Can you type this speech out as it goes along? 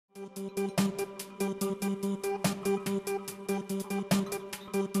მიშა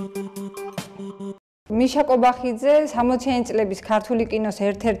კობახიძე 60-იანი წლების ქართული კინოს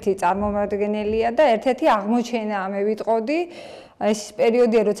ერთ-ერთი წარმომადგენელია და ერთ-ერთი აღმოჩენაა, მე ვიტყოდი. ეს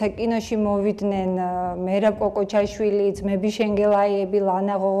პერიოდია, როცა კინოში მოვიდნენ მერაბ კოკოჩაშვილი, ძმები შენგელაიები,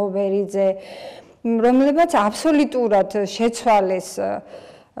 ლანა ღოღობერიძე, რომლებიც აბსოლუტურად შეცვალეს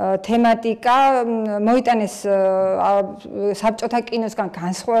თემატიკა, მოიტანეს საბჭოთა კინოსგან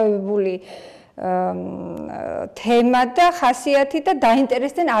განსხვავებული თემა და ხასიათი და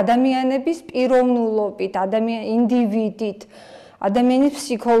დაინტერესდნენ ადამიანების პიროვნულობით, ინდივიდით, ადამიანის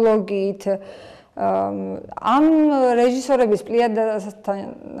ფსიქოლოგიით. ამ რეჟისორების პლიადასთან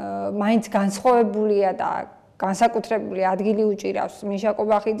მაინც განსხვავებულია და განსაკუთრებული ადგილი უჭირავს მიშა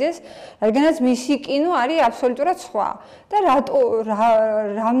კობახიძეს, რადგანაც მისი კინო არის აბსოლუტურად სხვა და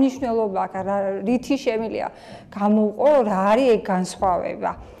რა მნიშვნელობა აქვს, რითი შემიძლია გამოვყო, რა არის ეგ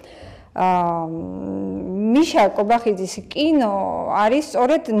განსხვავება. მიშა კობახიძის კინო არის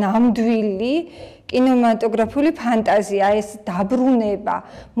სწორედ ნამდვილი კინემატოგრაფიული ფანტაზია, ეს დაბრუნება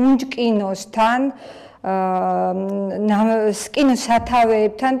მუნჯ კინოსთან, კინოს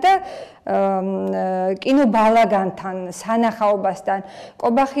სათავეებთან და კინობალაგანთან, სანახაობასთან.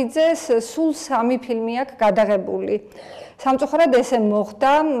 კობახიძეს სულ 3 ფილმი აქვს გადაღებული. სამწუხაროდ ესე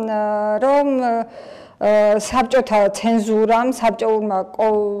მოხდა, რომ საბჭოთა ცენზურამ, საბჭოურმა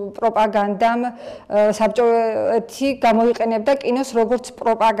პროპაგანდამ საბჭოეთი გამოიყენებდა კინოს როგორც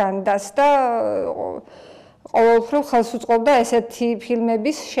პროპაგანდას და ყოველდღიურ ხელს უწყობდა ესეთი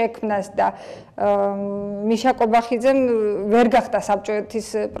ფილმების შექმნას და მიშა კობახიძემ ვერ გახდა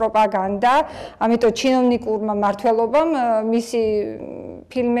საბჭოეთის პროპაგანდა, ამიტომ ჩინოვნიკურმა მმართველობამ მისი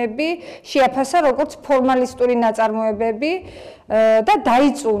ფილმები შეაფასა როგორც ფორმალისტური ნაწარმოებები და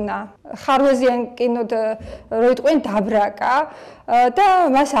დაიწუნა. ხარვეზიან კინოდ რო იტყვიან დაბრაკა და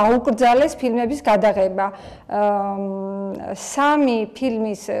მას აუკრძალეს ფილმების გადაღება. 3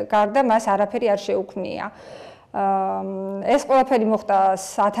 ფილმის გარდა მას არაფერი არ შეუქმნია. ეს ყველაფერი მოხდა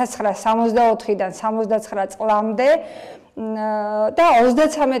 1964-დან 79 წლამდე და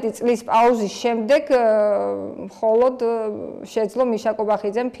 33 წლის პაუზის შემდეგ მხოლოდ შეძლო მიშა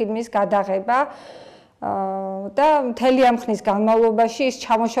კობახიძემ ფილმის გადაღება და მთელი ამ ხნის განმავლობაში ის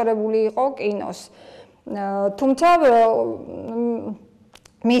ჩამოშორებული იყო კინოს. თუმცა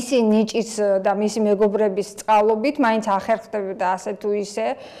მისი ნიჭის და მისი მეგობრების წყალობით მაინც ახერხდებოდა ასე თუ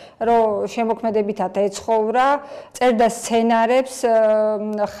ისე, რომ შემოქმედებითად ეცხოვრა, წერდა სცენარებს,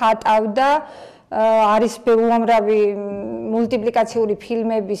 ხატავდა, არის უამრავი მულტიპლიკაციური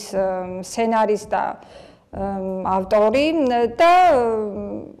ფილმების სცენარის და ავტორი და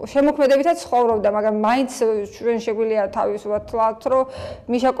შემოქმედებითად ცხოვრობდა, მაგრამ მაინც ჩვენ შეგვიძლია თავისუფლად ვთქვათ, რომ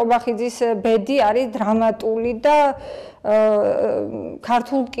მიშა კობახიძის ბედი არის დრამატული და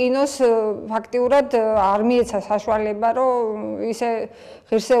ქართულ კინოს ფაქტიურად არ მიეცა საშუალება, რომ ისე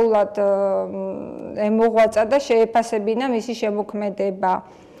ღირსეულად ემოღვაწა და შეეფასებინა მისი შემოქმედება.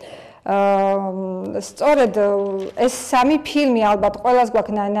 სწორედ ეს 3 ფილმი ალბათ ყველას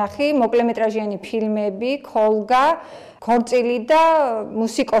გვაქვს ნანახი, მოკლემეტრაჟიანი ფილმები, ქოლგა, ქორწილი და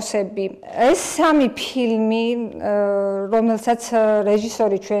მუსიკოსები. ეს 3 ფილმი, რომელსაც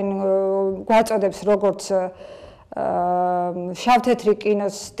რეჟისორი ჩვენ გვაწოდებს როგორც შავთეთრი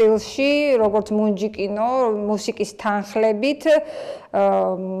კინოს სტილში, როგორც მუნჯი კინო, მუსიკის თანხლებით,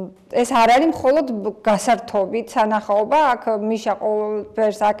 ეს არ არის მხოლოდ გასართობით სანახაობა, აქ მიშა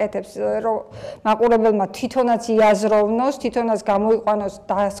ყოველფერს აკეთებს, რომ მაყურებელმა თვითონაც იაზროვნოს, თვითონაც გამოიყვანოს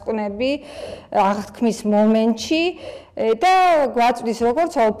დასკვნები აღთქმის მომენტში და გვაწვდის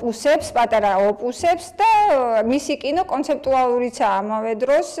როგორც ოპუსებს, პატარა ოპუსებს და მისი კინო კონცეპტუალურიცაა ამავე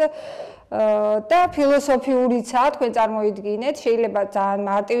დროს და ფილოსოფიურიცაა, თქვენ წარმოიდგინეთ, შეიძლება ძალიან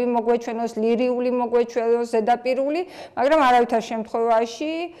მარტივი მოგვეჩვენოს, ლირიული მოგვეჩვენოს, ზედაპირული, მაგრამ არავითარ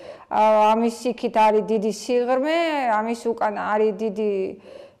შემთხვევაში ამის იქით არის დიდი სიღრმე, ამის უკანა არის დიდი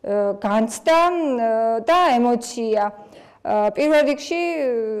განცდა და ემოცია. პირველ რიგში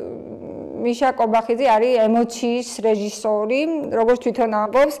მიშა კობახიძე არის ემოციის რეჟისორი, როგორც თვითონ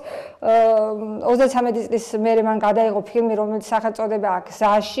ამბობს, 33 წლის მერე მან გადაიღო ფილმი, რომელიც სახელწოდება აქვს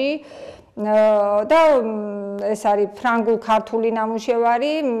გზაში და ეს არის ფრანგულ-ქართული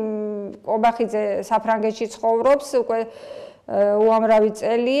ნამუშევარი. კობახიძე საფრანგეთში ცხოვრობს უკვე უამრავი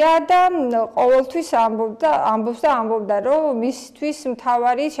წელია და ყოველთვის ამბობდა, რომ მისთვის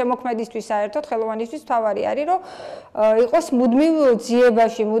მთავარი შემოქმედისთვის საერთოდ ხელოვანისთვის მთავარი არის, რომ იყოს მუდმივ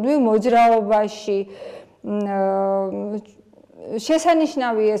ძიებაში, მუდმივ მოძრაობაში.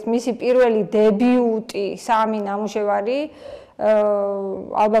 შესანიშნავი ეს მისი პირველი დებიუტი 3 ნამუშევარი,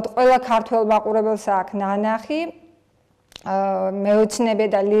 ალბათ ყველა ქართველ მაყურებელს აქვს ნანახი. მეოცნებე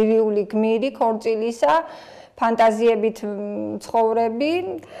და ლირიული გმირი ქორწილისა, ფანტაზიებით ცხოვრები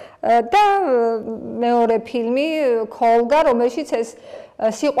და მეორე ფილმი ქოლგა, რომელშიც ეს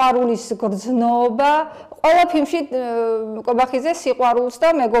სიყვარულის გრძნობა, ყველა ფილმში კობახიძე სიყვარულს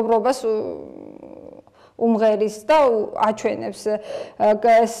და მეგობრობას უმღერის და აჩვენებს.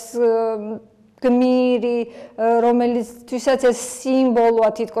 ეს გმირი, რომელიცთვისაც ეს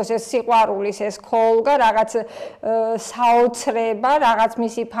სიმბოლოა თითქოს ეს სიყვარულის, ეს ქოლგა, რაღაც საოცრება, რაღაც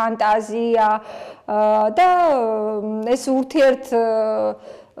მისი ფანტაზია და ეს ურთიერთ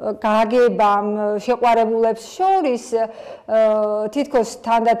გაგებამ შეყვარებულებს შორის თითქოს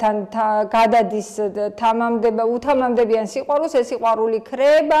თანდათან გადადის უთამამდებიან სიყვარულს, ეს სიყვარული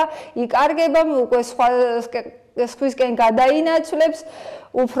ქრება, იკარგება, უკვე სხვისკენ გადაინაცვლებს,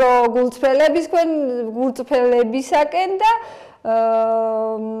 უფრო გულწრფელებისაკენ და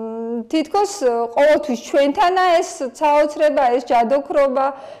თითქოს ყოველთვის ჩვენთანა ეს საოცრება, ეს ჯადოქრობა,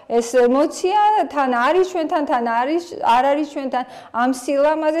 ეს ემოცია თან არის ჩვენთან, თან არ არის ჩვენთან. ამ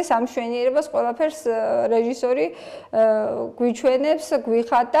სილამაზეს, ამ მშვენიერებას ყველაფერს რეჟისორი გვიჩვენებს,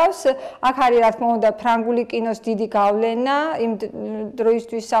 გვიხატავს. აქ არის რა თქმა უნდა ფრანგული კინოს დიდი გავლენა, იმ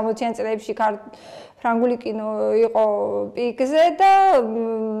დროისთვის 60-იან წლებში ფრანგული კინო იყო პიკზე და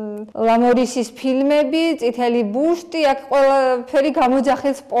ლამორისის ფილმები, წითელი ბუშტი, აქ ყველაფერი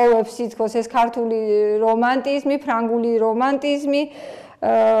გამოძახილს პოვებს თითქოს ეს ქართული რომანტიზმი, ფრანგული რომანტიზმი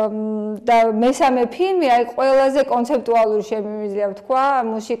და მესამე ფილმი, აი ყველაზე კონცეპტუალური შემიძლია ვთქვა,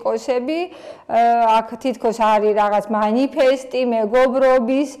 მუსიკოსები, აქ თითქოს არის რაღაც მანიფესტი,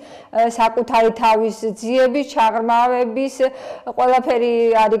 მეგობრობის, საკუთარი თავის ძიების, ჩაღრმავების, ყველაფერი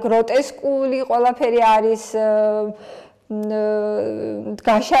არის გროტესკული, ყველაფერი არის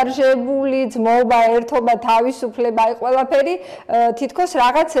გაშარჟებული, ძმობა, ერთობა, თავისუფლება, აი ყველაფერი თითქოს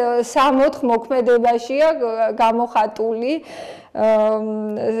რაღაც 3-4 მოქმედებაშია გამოხატული.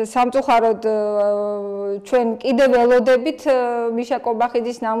 სამწუხაროდ ჩვენ კიდევ ველოდებით მიშა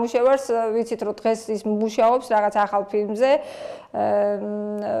კობახიძის ნამუშევარს, ვიცით რომ დღეს ის მუშაობს რაღაც ახალ ფილმზე.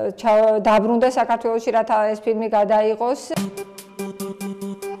 დაბრუნდა საქართველოში, რათა ეს ფილმი გადაიღოს.